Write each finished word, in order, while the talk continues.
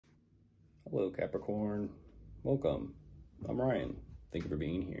Hello, Capricorn. Welcome. I'm Ryan. Thank you for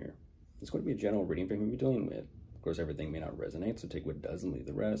being here. It's going to be a general reading for who you're dealing with. Of course, everything may not resonate, so take what does and leave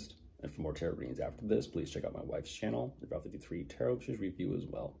the rest. And for more tarot readings after this, please check out my wife's channel, About 53 Tarot, which is review as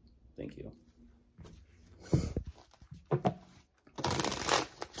well. Thank you.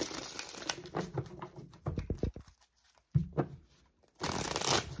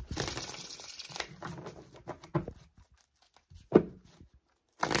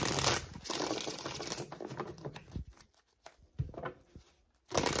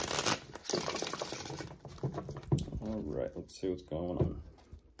 All right, let's see what's going on.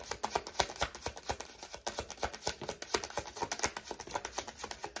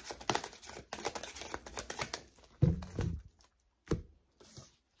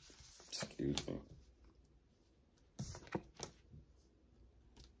 Excuse me.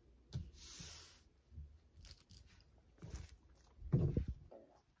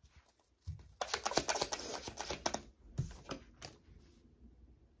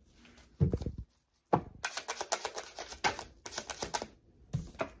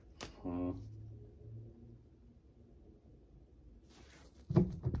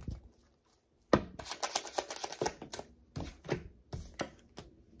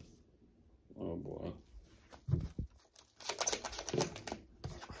 Oh boy.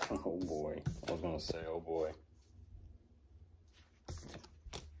 Oh boy. I was gonna say, oh boy.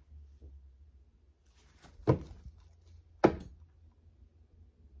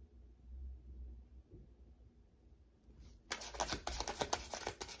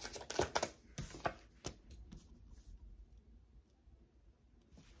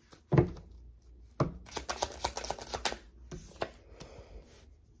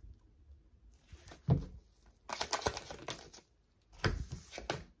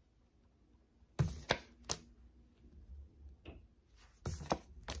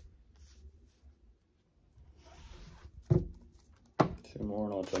 Two more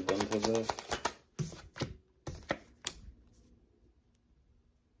and I'll jump into this.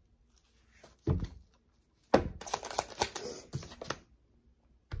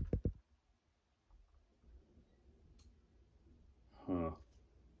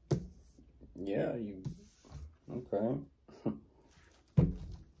 Yeah, you... Okay.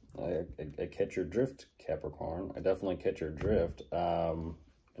 I catch your drift, Capricorn. I definitely catch your drift. And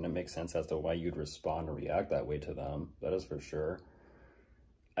it makes sense as to why you'd respond or react that way to them. That is for sure.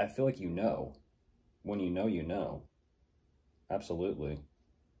 I feel like you know. When you know, you know. Absolutely.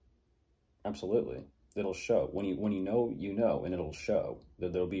 Absolutely. It'll show. When you know, and it'll show.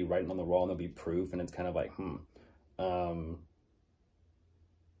 There'll be writing on the wall and there'll be proof, and it's kind of like,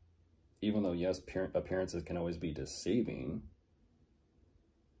 even though, yes, appearances can always be deceiving,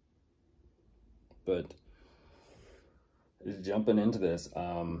 but jumping into this,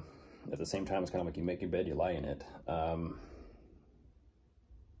 at the same time, it's kind of like you make your bed, you lie in it. How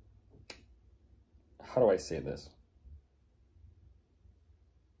do I say this?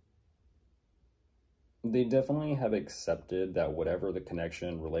 They definitely have accepted that whatever the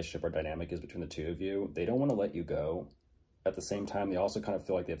connection, relationship, or dynamic is between the two of you, they don't want to let you go. At the same time, they also kind of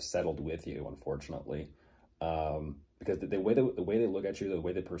feel like they've settled with you, unfortunately. Because the way they look at you, the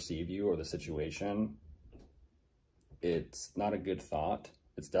way they perceive you or the situation, it's not a good thought.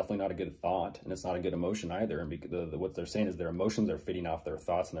 It's definitely not a good thought, and it's not a good emotion either. And what they're saying is their emotions are feeding off their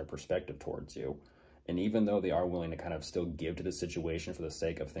thoughts and their perspective towards you. And even though they are willing to kind of still give to the situation for the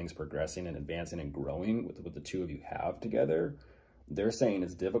sake of things progressing and advancing and growing with what the two of you have together, they're saying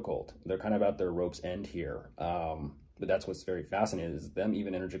it's difficult. They're kind of at their rope's end here. But that's what's very fascinating is them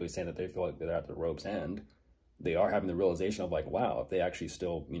even energetically saying that they feel like they're at the rope's end. They are having the realization of like, wow, if they actually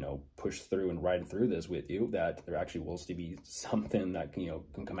still, push through and ride through this with you, that there actually will still be something that,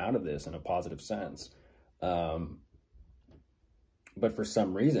 can come out of this in a positive sense. But for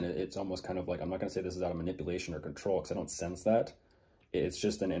some reason, it's almost kind of like, I'm not going to say this is out of manipulation or control because I don't sense that. It's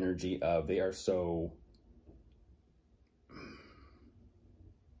just an energy of they are so...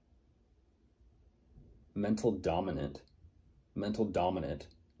 mental dominant.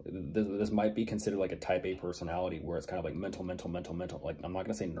 This might be considered like a type A personality where it's kind of like mental. Like, I'm not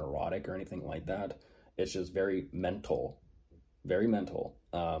going to say neurotic or anything like that. It's just very mental. Very mental.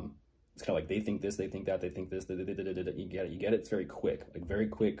 It's kind of like they think this, they think that, they think this, you get it. It's very quick, like very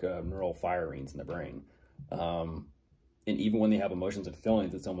quick neural firings in the brain. And even when they have emotions and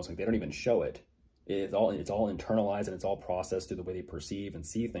feelings, it's almost like they don't even show it. It's all internalized and it's all processed through the way they perceive and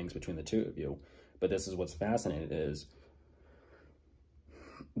see things between the two of you. But this is what's fascinating is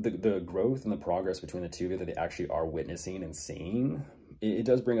the growth and the progress between the two of you that they actually are witnessing and seeing, it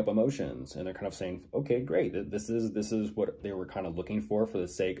does bring up emotions, and they're kind of saying, okay, great, this is what they were kind of looking for the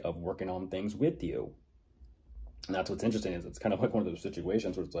sake of working on things with you. And that's what's interesting, is it's kind of like one of those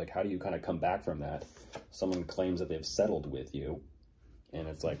situations where it's like, how do you kind of come back from that? Someone claims that they've settled with you, and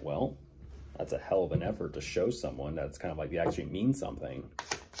it's like, well, that's a hell of an effort to show someone that's kind of like they actually mean something.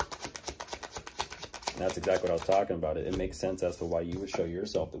 And that's exactly what I was talking about. It makes sense as to why you would show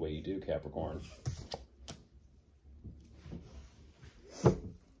yourself the way you do, Capricorn.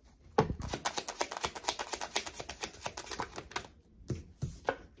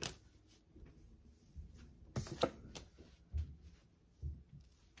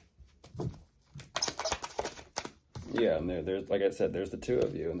 Yeah, and there's, like I said, there's the two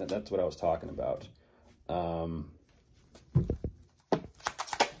of you, and that's what I was talking about.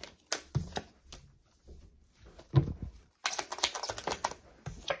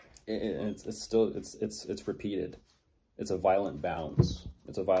 It's still repeated. It's a violent bounce.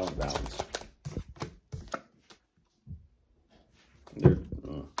 It's a violent bounce.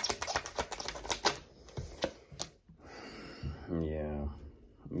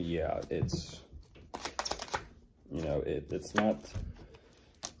 Yeah, it's, you know, it's not,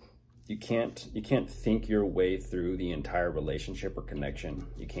 you can't think your way through the entire relationship or connection.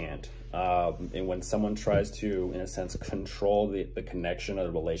 You can't. And when someone tries to, in a sense, control the connection of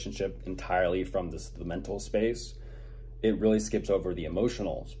the relationship entirely from the mental space, it really skips over the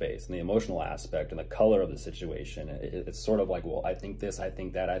emotional space and the emotional aspect and the color of the situation. It's sort of like, well, I think this, I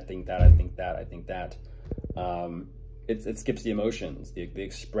think that, I think that, I think that, I think that. It skips the emotions, the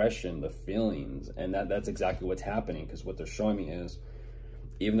expression, the feelings, and that's exactly what's happening, because what they're showing me is,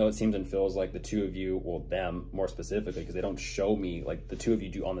 even though it seems and feels like the two of you, well, them more specifically, because they don't show me like the two of you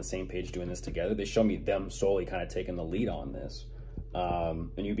do on the same page doing this together. They show me them solely kind of taking the lead on this.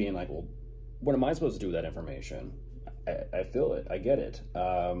 And you being like, well, what am I supposed to do with that information? I feel it. I get it.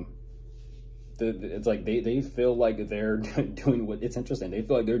 It's like they feel like they're doing what, it's interesting. They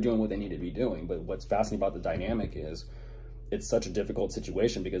feel like they're doing what they need to be doing. But what's fascinating about the dynamic is it's such a difficult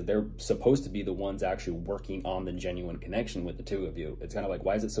situation, because they're supposed to be the ones actually working on the genuine connection with the two of you. It's kind of like,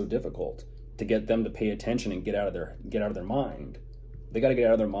 why is it so difficult to get them to pay attention and get out of their mind? They got to get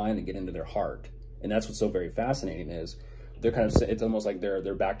out of their mind and get into their heart. And that's what's so very fascinating, is they're kind of, it's almost like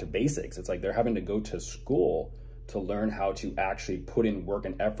they're back to basics. It's like they're having to go to school to learn how to actually put in work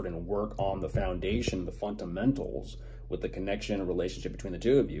and effort and work on the foundation, the fundamentals with the connection and relationship between the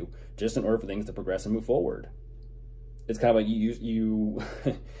two of you, just in order for things to progress and move forward. It's kind of like you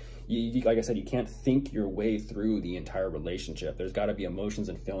like I said, you can't think your way through the entire relationship. There's got to be emotions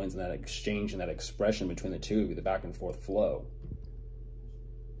and feelings and that exchange and that expression between the two of you, the back and forth flow.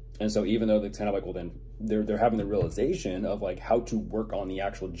 And so even though it's kind of like, well, then they're having the realization of like how to work on the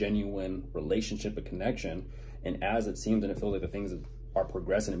actual genuine relationship and connection. And as it seems and it feels like the things that are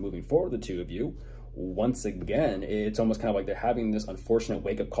progressing and moving forward, the two of you, once again, it's almost kind of like they're having this unfortunate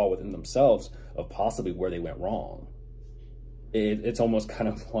wake-up call within themselves of possibly where they went wrong. It's almost kind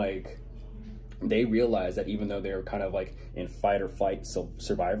of like they realize that even though they're kind of like in fight or flight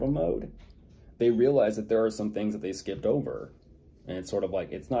survival mode, they realize that there are some things that they skipped over. And it's sort of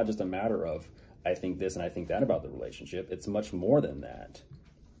like, it's not just a matter of, I think this and I think that about the relationship. It's much more than that.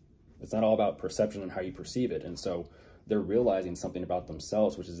 It's not all about perception and how you perceive it. And so they're realizing something about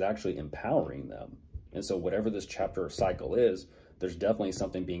themselves, which is actually empowering them. And so whatever this chapter or cycle is, there's definitely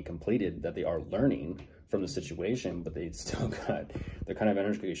something being completed that they are learning from the situation, but they still got, they're kind of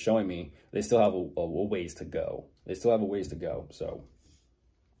energetically showing me they still have a ways to go. They still have a ways to go. So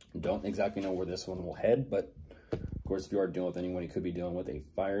don't exactly know where this one will head, but of course, if you are dealing with anyone, you could be dealing with a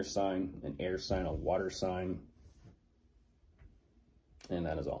fire sign, an air sign, a water sign. And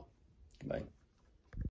that is all. Goodbye.